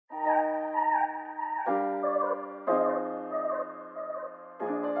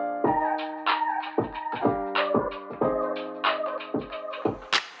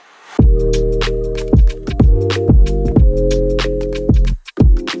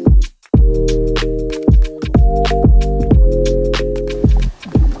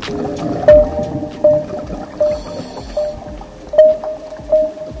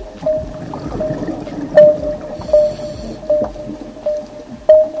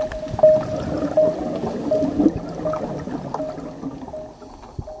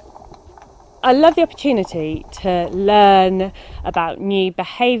I love the opportunity to learn about new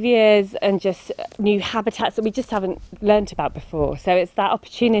behaviours and just new habitats that we just haven't learnt about before. So it's that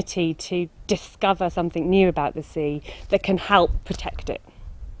opportunity to discover something new about the sea that can help protect it.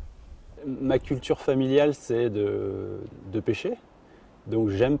 Ma culture familiale, c'est de pêcher, donc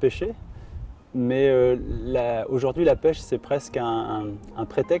j'aime pêcher, mais aujourd'hui la pêche c'est presque un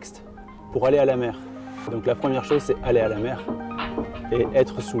prétexte pour aller à la mer. Donc la première chose c'est aller à la mer et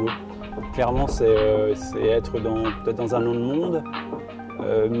être sous l'eau. Clairement c'est être peut-être dans un autre monde,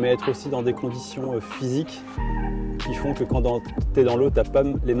 mais être aussi dans des conditions physiques qui font que quand tu es dans l'eau, tu n'as pas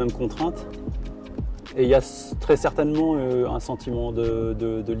les mêmes contraintes. Et il y a très certainement un sentiment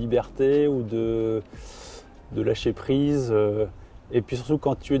de liberté ou de lâcher prise. Et puis surtout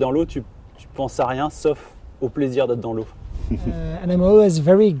quand tu es dans l'eau, tu penses à rien sauf au plaisir d'être dans l'eau. And I'm always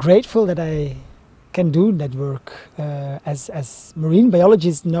very grateful that I can do that work. As marine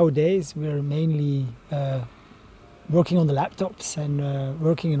biologists nowadays, we're mainly working on the laptops and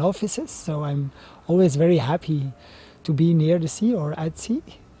working in offices. So I'm always very happy to be near the sea or at sea.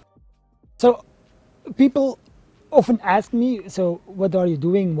 So people often ask me, so what are you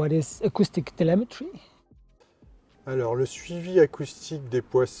doing? What is acoustic telemetry? Alors le suivi acoustique des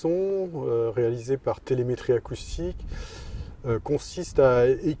poissons réalisé par télémétrie acoustique consiste à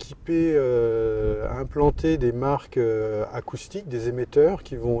équiper, à implanter des marques acoustiques, des émetteurs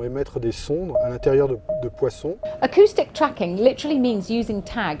qui vont émettre des sons à l'intérieur de poissons. Acoustic tracking literally means using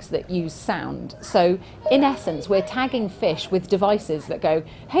tags that use sound. So in essence, we're tagging fish with devices that go,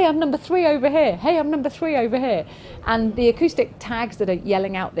 hey, I'm number 3 over here, hey, I'm number 3 over here. And the acoustic tags that are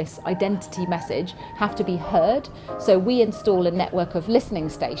yelling out this identity message have to be heard. So we install a network of listening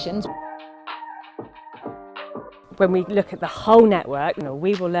stations. When we look at the whole network,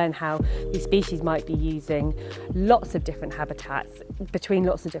 we will learn how these species might be using lots of different habitats between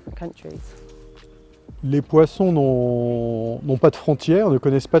lots of different countries. Les poissons n'ont pas de frontières, ne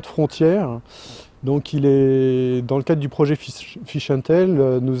connaissent pas de frontières. Donc dans le cadre du projet Fish and Tell,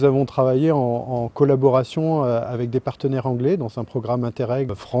 nous avons travaillé en collaboration avec des partenaires anglais dans un programme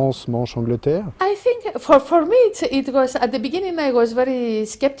Interreg France, Manche, Angleterre. I think for me it was at the beginning I was very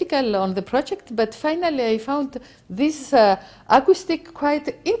skeptical on the project, but finally I found this acoustic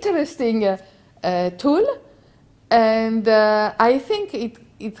quite interesting tool, and I think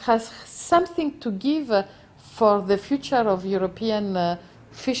it has something to give for the future of European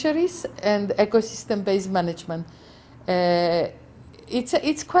fisheries and ecosystem-based management.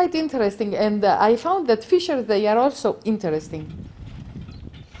 It's quite interesting, and I found that fishers, they are also interesting.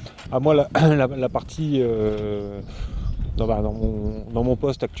 Moi, la partie, dans mon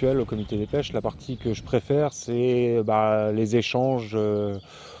poste actuel au comité des pêches, la partie que je préfère, c'est les échanges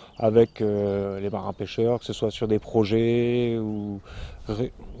avec les marins pêcheurs, que ce soit sur des projets ou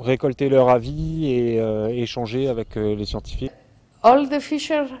récolter leur avis et échanger avec les scientifiques. All the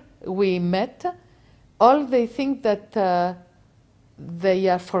fishers we met, all they think that they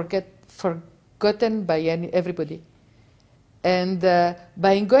are forgotten by everybody. And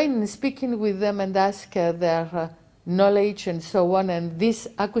by going and speaking with them and ask their knowledge and so on, and this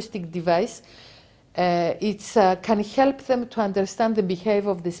acoustic device, it can help them to understand the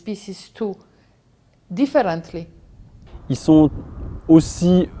behavior of the species too, differently. Ils sont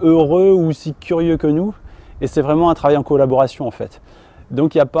aussi heureux ou aussi curieux que nous. Et c'est vraiment un travail en collaboration en fait.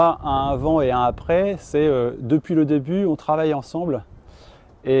 Donc il n'y a pas un avant et un après, c'est depuis le début, on travaille ensemble.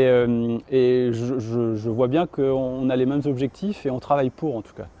 Et je vois bien qu'on a les mêmes objectifs et on travaille pour en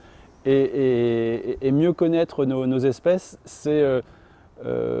tout cas. Et mieux connaître nos espèces, c'est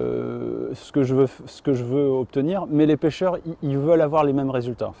ce que je veux obtenir. Mais les pêcheurs, ils veulent avoir les mêmes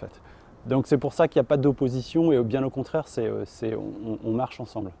résultats en fait. Donc c'est pour ça qu'il n'y a pas d'opposition et bien au contraire, on marche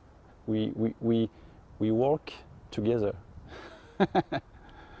ensemble. We work together.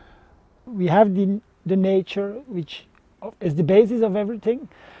 We have the nature, which is the basis of everything,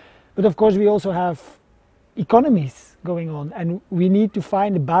 but of course we also have economies going on, and we need to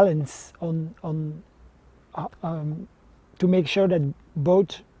find a balance to make sure that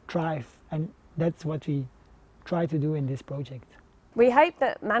both thrive, and that's what we try to do in this project. We hope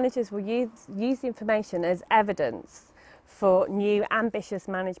that managers will use the information as evidence for new ambitious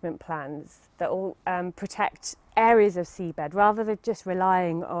management plans that will protect areas of seabed rather than just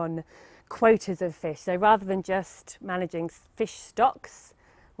relying on quotas of fish. So rather than just managing fish stocks,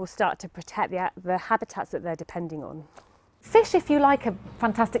 we'll start to protect the habitats that they're depending on. Fish, if you like, are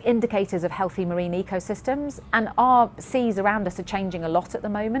fantastic indicators of healthy marine ecosystems, and our seas around us are changing a lot at the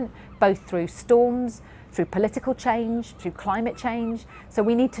moment, both through storms, through political change, through climate change. So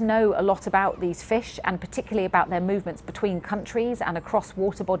we need to know a lot about these fish, and particularly about their movements between countries and across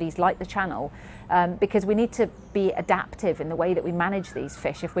water bodies like the Channel, because we need to be adaptive in the way that we manage these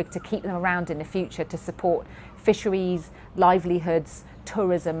fish if we're to keep them around in the future to support fisheries, livelihoods,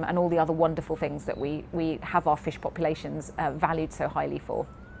 tourism and all the other wonderful things that we have our fish populations valued so highly for.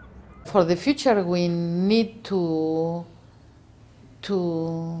 For the future, we need to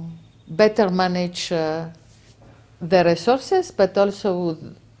better manage the resources, but also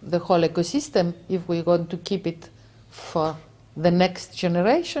the whole ecosystem if we want to keep it for the next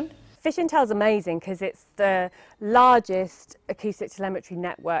generation. Fish Intel is amazing because it's the largest acoustic telemetry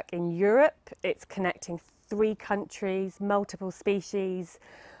network in Europe. It's connecting 3 countries, multiple species,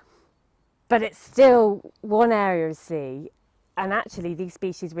 but it's still one area of sea, and actually these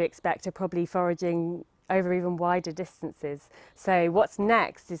species we expect are probably foraging over even wider distances. So what's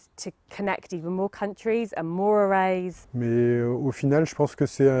next is to connect even more countries and more arrays. Mais au final, je pense que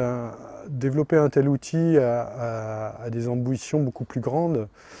c'est développer un tel outil à des ambitions beaucoup plus grandes,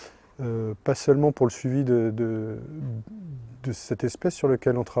 pas seulement pour le suivi de cette espèce sur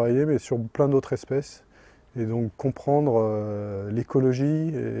laquelle on travaillait, mais sur plein d'autres espèces. Et donc comprendre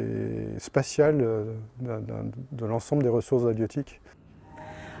l'écologie spatiale de l'ensemble des ressources halieutiques.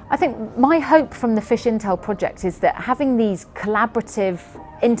 I think my hope from the Fish Intel project is that having these collaborative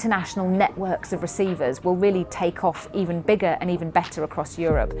international networks of receivers will really take off even bigger and even better across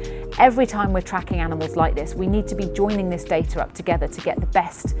Europe. Every time we're tracking animals like this, we need to be joining this data up together to get the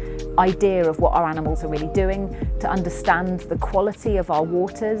best idea of what our animals are really doing, to understand the quality of our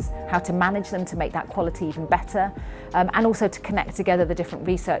waters, how to manage them to make that quality even better, and also to connect together the different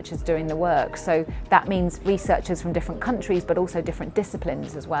researchers doing the work. So that means researchers from different countries, but also different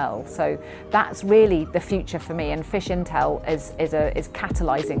disciplines as well. So that's really the future for me, and Fish Intel is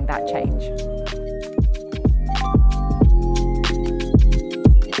catalysing that change.